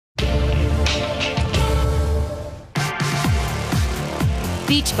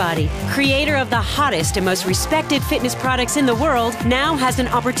Beachbody, creator of the hottest and most respected fitness products in the world, now has an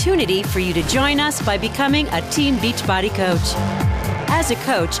opportunity for you to join us by becoming a Team Beachbody Coach. As a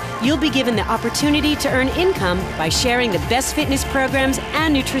coach, you'll be given the opportunity to earn income by sharing the best fitness programs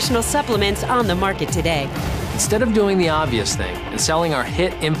and nutritional supplements on the market today. Instead of doing the obvious thing and selling our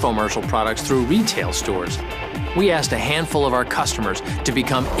hit infomercial products through retail stores, we asked a handful of our customers to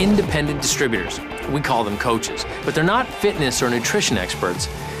become independent distributors. We call them coaches, but they're not fitness or nutrition experts.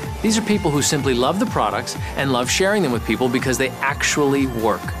 These are people who simply love the products and love sharing them with people because they actually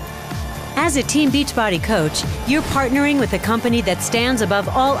work. As a Team Beachbody Coach, you're partnering with a company that stands above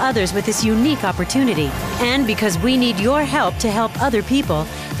all others with this unique opportunity. And because we need your help to help other people,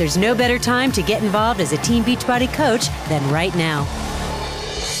 there's no better time to get involved as a Team Beachbody Coach than right now.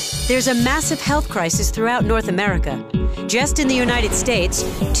 There's a massive health crisis throughout North America. Just in the United States,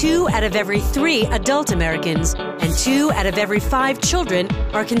 2 out of every 3 adult Americans and 2 out of every 5 children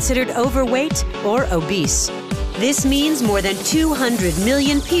are considered overweight or obese. This means more than 200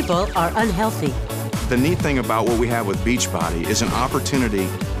 million people are unhealthy. The neat thing about what we have with Beachbody is an opportunity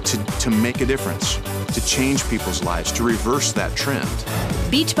to make a difference, to change people's lives, to reverse that trend.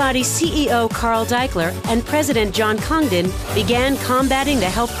 Beachbody CEO Carl Daikeler and President John Congdon began combating the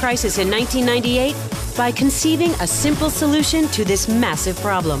health crisis in 1998 by conceiving a simple solution to this massive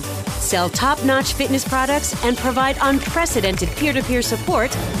problem. Sell top-notch fitness products and provide unprecedented peer-to-peer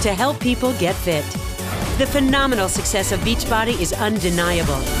support to help people get fit. The phenomenal success of Beachbody is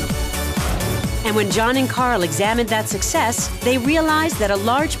undeniable. And when John and Carl examined that success, they realized that a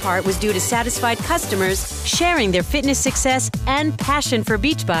large part was due to satisfied customers sharing their fitness success and passion for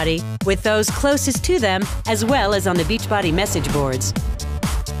Beachbody with those closest to them, as well as on the Beachbody message boards.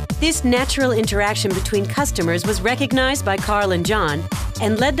 This natural interaction between customers was recognized by Carl and John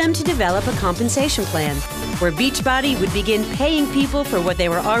and led them to develop a compensation plan, where Beachbody would begin paying people for what they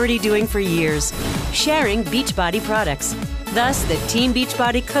were already doing for years, sharing Beachbody products. Thus, the Team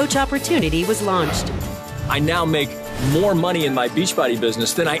Beachbody Coach opportunity was launched. I now make more money in my Beachbody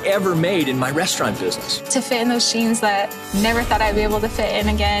business than I ever made in my restaurant business. To fit in those jeans that never thought I'd be able to fit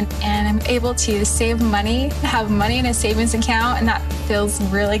in again, and I'm able to save money, have money in a savings account, and that feels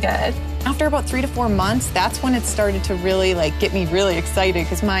really good. After about 3 to 4 months, that's when it started to really get me really excited,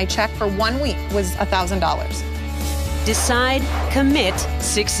 because my check for 1 week was $1,000. Decide, commit,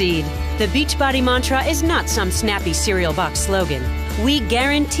 succeed. The Beachbody mantra is not some snappy cereal box slogan. We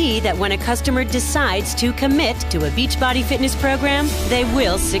guarantee that when a customer decides to commit to a Beachbody fitness program, they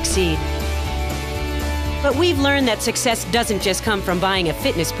will succeed. But we've learned that success doesn't just come from buying a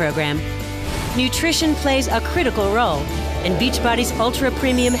fitness program. Nutrition plays a critical role, and Beachbody's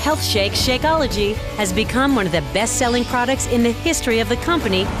ultra-premium health shake, Shakeology, has become one of the best-selling products in the history of the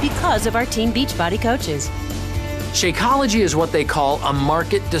company because of our Team Beachbody coaches. Shakeology is what they call a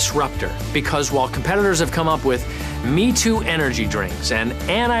market disruptor, because while competitors have come up with Me Too energy drinks and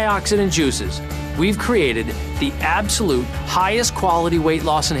antioxidant juices, we've created the absolute highest quality weight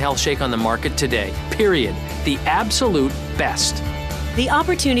loss and health shake on the market today, period. The absolute best. The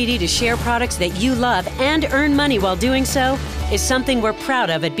opportunity to share products that you love and earn money while doing so is something we're proud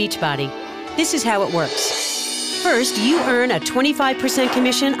of at Beachbody. This is how it works. First, you earn a 25%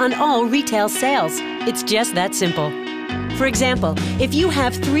 commission on all retail sales. It's just that simple. For example, if you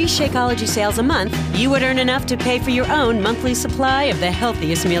have 3 Shakeology sales a month, you would earn enough to pay for your own monthly supply of the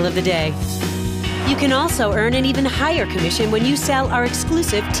healthiest meal of the day. You can also earn an even higher commission when you sell our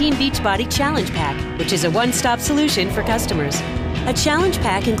exclusive Team Beachbody Challenge Pack, which is a one-stop solution for customers. A challenge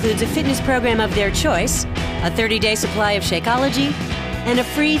pack includes a fitness program of their choice, a 30-day supply of Shakeology, and a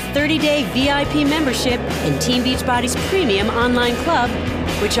free 30-day VIP membership in Team Beachbody's premium online club,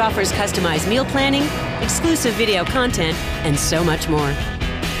 which offers customized meal planning, exclusive video content, and so much more.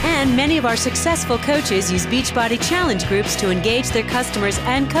 And many of our successful coaches use Beachbody Challenge groups to engage their customers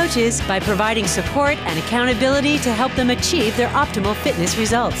and coaches by providing support and accountability to help them achieve their optimal fitness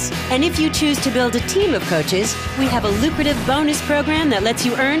results. And if you choose to build a team of coaches, we have a lucrative bonus program that lets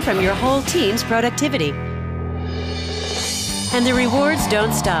you earn from your whole team's productivity. And the rewards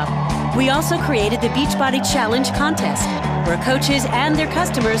don't stop. We also created the Beachbody Challenge Contest, where coaches and their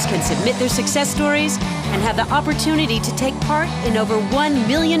customers can submit their success stories and have the opportunity to take part in over $1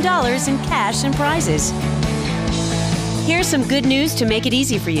 million in cash and prizes. Here's some good news to make it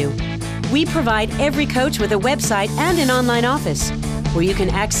easy for you. We provide every coach with a website and an online office, where you can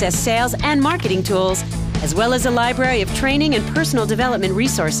access sales and marketing tools, as well as a library of training and personal development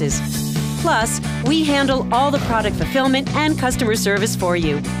resources. Plus, we handle all the product fulfillment and customer service for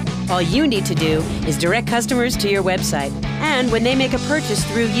you. All you need to do is direct customers to your website. And when they make a purchase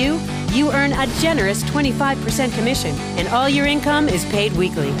through you, you earn a generous 25% commission, and all your income is paid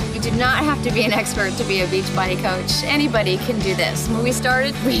weekly. You do not have to be an expert to be a Beachbody coach. Anybody can do this. When we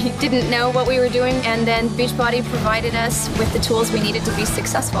started, we didn't know what we were doing, and then Beachbody provided us with the tools we needed to be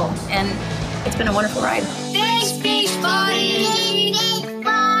successful, and it's been a wonderful ride. Thanks, Beachbody!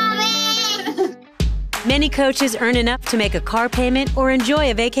 Many coaches earn enough to make a car payment or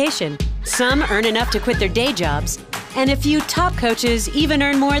enjoy a vacation. Some earn enough to quit their day jobs. And a few top coaches even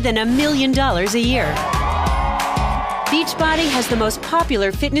earn more than $1 million a year. Beachbody has the most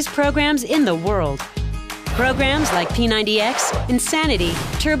popular fitness programs in the world. Programs like P90X, Insanity,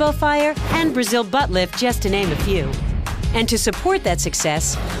 Turbo Fire, and Brazil Butt Lift, just to name a few. And to support that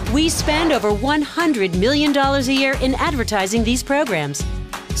success, we spend over $100 million a year in advertising these programs.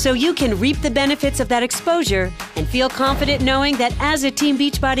 So you can reap the benefits of that exposure and feel confident knowing that as a Team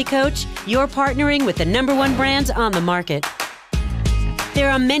Beachbody coach, you're partnering with the #1 brands on the market. There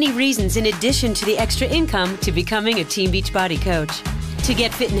are many reasons in addition to the extra income to becoming a Team Beachbody coach. To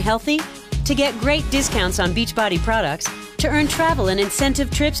get fit and healthy, to get great discounts on Beachbody products, to earn travel and incentive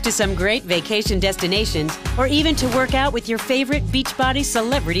trips to some great vacation destinations, or even to work out with your favorite Beachbody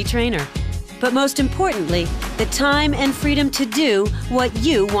celebrity trainer. But most importantly, the time and freedom to do what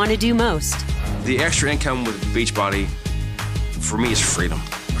you want to do most. The extra income with Beachbody, for me, is freedom.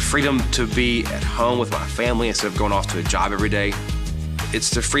 Freedom to be at home with my family instead of going off to a job every day. It's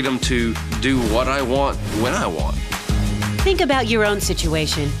the freedom to do what I want when I want. Think about your own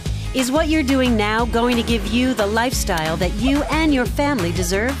situation. Is what you're doing now going to give you the lifestyle that you and your family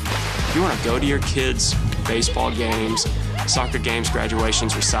deserve? If you want to go to your kids' baseball games, soccer games,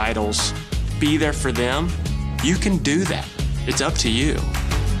 graduations, recitals, be there for them, you can do that. It's up to you.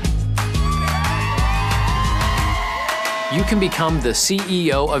 You can become the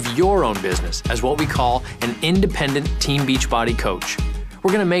CEO of your own business as what we call an independent Team Beachbody coach.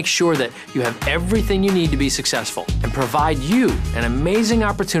 We're going to make sure that you have everything you need to be successful and provide you an amazing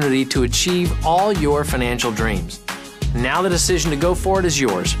opportunity to achieve all your financial dreams. Now the decision to go for it is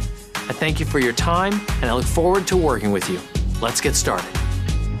yours. I thank you for your time, and I look forward to working with you. Let's get started.